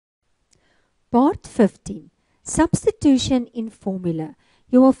Part 15. Substitution in formula.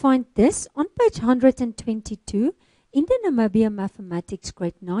 You will find this on page 122 in the Namibian Mathematics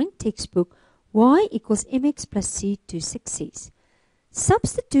Grade 9 textbook, y equals mx plus c to success.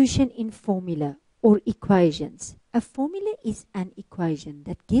 Substitution in formula or equations. A formula is an equation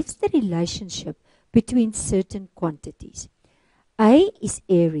that gives the relationship between certain quantities. A is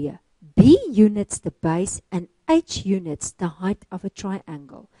area, B units the base, and H units the height of a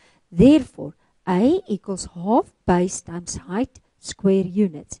triangle. Therefore, A equals half base times height square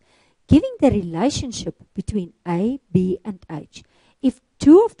units, giving the relationship between A, B, and H. If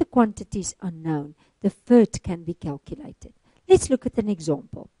two of the quantities are known, the third can be calculated. Let's look at an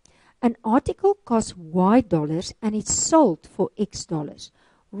example. An article costs Y dollars and it's sold for X dollars.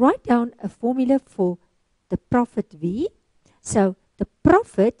 Write down a formula for the profit V. So the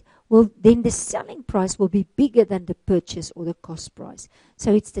profit will, then the selling price will be bigger than the purchase or the cost price.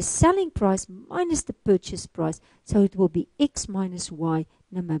 So it's the selling price minus the purchase price. So it will be X minus Y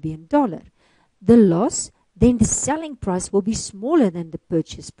Namibian dollar. The loss, then the selling price will be smaller than the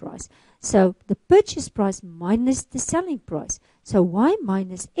purchase price. So the purchase price minus the selling price. So Y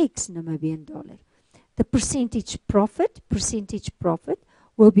minus X Namibian dollar. The percentage profit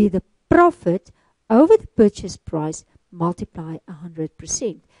will be the profit over the purchase price multiply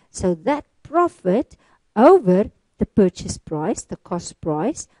 100%. So that profit over the purchase price, the cost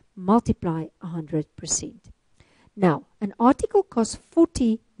price, multiply 100%. Now, an article costs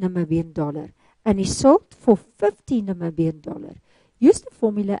 40 Namibian dollar and is sold for 50 Namibian dollar. Use the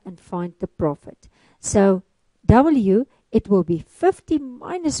formula and find the profit. So W, it will be 50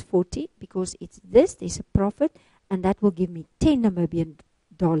 minus 40 because it's this, there's a profit, and that will give me 10 Namibian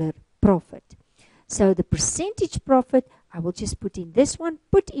dollar profit. So the percentage profit, I will just put in this one,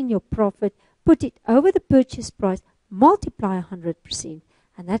 put in your profit, put it over the purchase price, multiply 100%,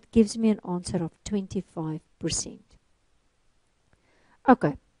 and that gives me an answer of 25%.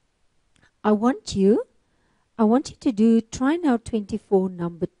 Okay, I want you to do, try now 24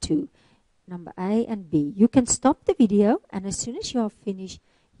 number 2, number A and B. You can stop the video, and as soon as you are finished,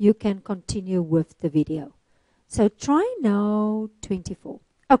 you can continue with the video. So try now 24.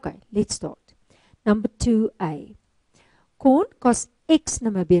 Okay, let's start. Number 2A. Corn costs X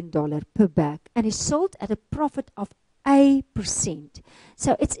Namibian dollar per bag and is sold at a profit of A%.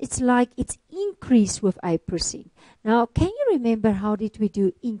 So it's like it's increased with A%. Now, can you remember how did we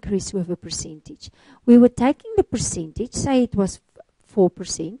do increase with a percentage? We were taking the percentage, say it was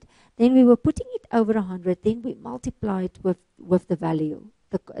 4%, then we were putting it over 100, then we multiplied with the value,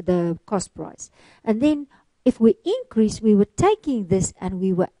 the cost price. And then if we increase, we were taking this and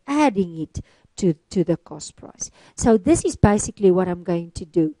we were adding it to the cost price. So this is basically what I'm going to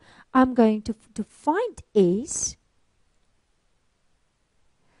do. I'm going to find S.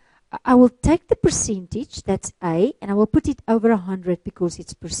 I will take the percentage, that's A, and I will put it over 100 because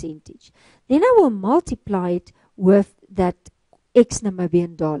it's percentage. Then I will multiply it with that X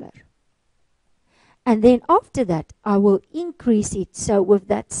Namibian dollar. And then after that, I will increase it, so with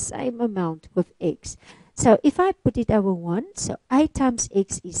that same amount with X. So if I put it over 1, so A times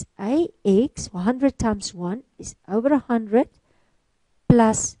X is AX, 100 times 1 is over 100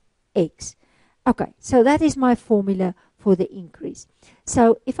 plus X. Okay, so that is my formula for the increase.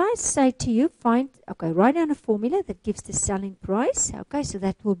 So if I say to you, write down a formula that gives the selling price. Okay, so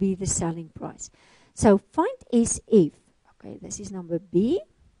that will be the selling price. So find SF. Okay, this is number B.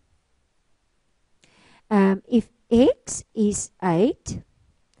 If X is 8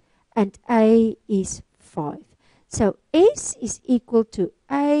 and A is 5. So S is equal to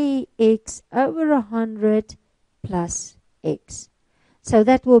AX over 100 plus X. So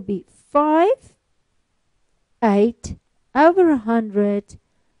that will be 5, 8 over 100,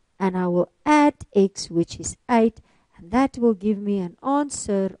 and I will add X, which is 8, and that will give me an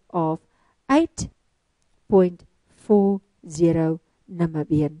answer of 8.40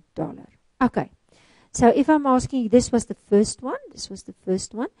 Namibian dollar. Okay. So if I'm asking you, this was the first one. So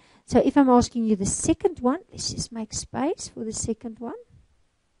if I'm asking you the second one, let's just make space for the second one.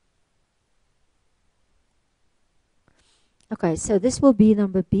 Okay, so this will be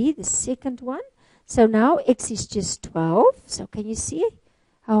number B, the second one. So now X is just 12. So can you see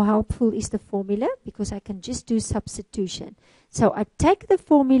how helpful is the formula? Because I can just do substitution. So I take the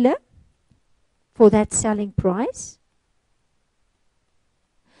formula for that selling price.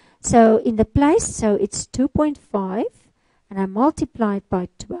 So in the place, so it's 2.5, and I multiply it by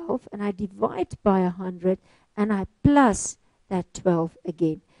 12, and I divide by 100, and I plus that 12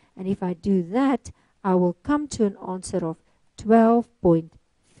 again. And if I do that, I will come to an answer of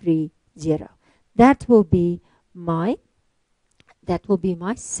 12.30. That will be my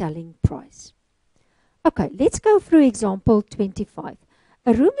selling price. Okay, let's go through example 25.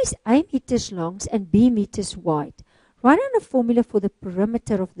 A room is A meters long and B meters wide. Write down a formula for the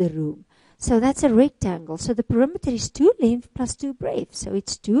perimeter of the room. So that's a rectangle. So the perimeter is 2 length plus 2 breadth. So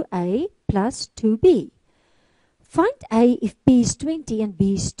it's 2A plus 2B. Find A if B is 20 and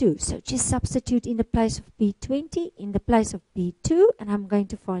B is 2. So just substitute in the place of B 20, in the place of B 2, and I'm going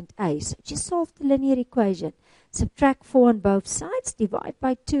to find A. So just solve the linear equation. Subtract 4 on both sides, divide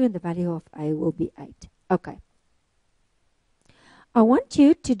by 2, and the value of A will be 8. Okay. I want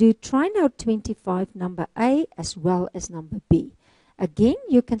you to do try now 25 number A as well as number B. Again,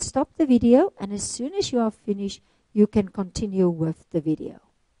 you can stop the video, and as soon as you are finished, you can continue with the video.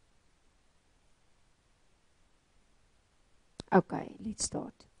 Okay, let's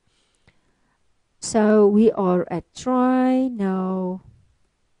start. So we are at try now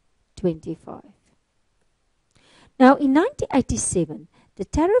 25. Now in 1987, the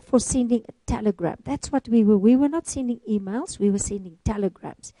tariff for sending a telegram, that's what we were not sending emails, we were sending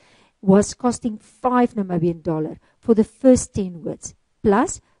telegrams, was costing 5 Namibian dollar for the first 10 words,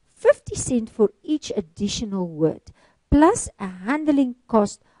 plus 50 cents for each additional word, plus a handling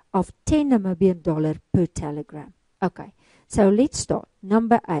cost of 10 Namibian dollar per telegram. Okay. So let's start.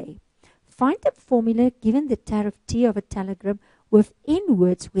 Number A. Find a formula given the tariff T of a telegram with n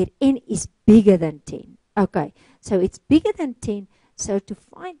words where n is bigger than 10. Okay, so it's bigger than 10. So to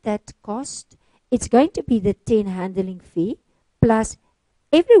find that cost, it's going to be the 10 handling fee plus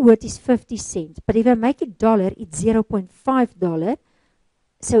every word is 50 cents. But if I make it dollar, it's $0.5.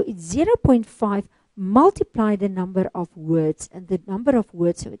 So it's 0.5 multiply the number of words. And the number of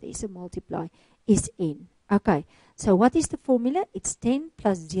words, so it is a multiply, is n. Okay, so what is the formula? It's 10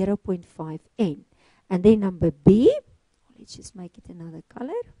 plus 0.5n. And then number B, let's just make it another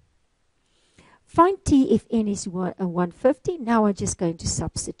color. Find T if n is 150. Now I'm just going to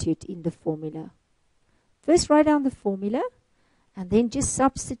substitute in the formula. First write down the formula, and then just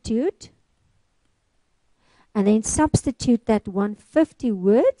substitute. And then substitute that 150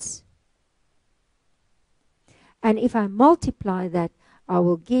 words. And if I multiply that, I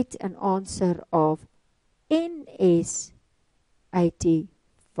will get an answer of N is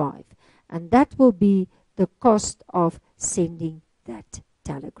 85, and that will be the cost of sending that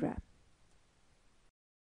telegram.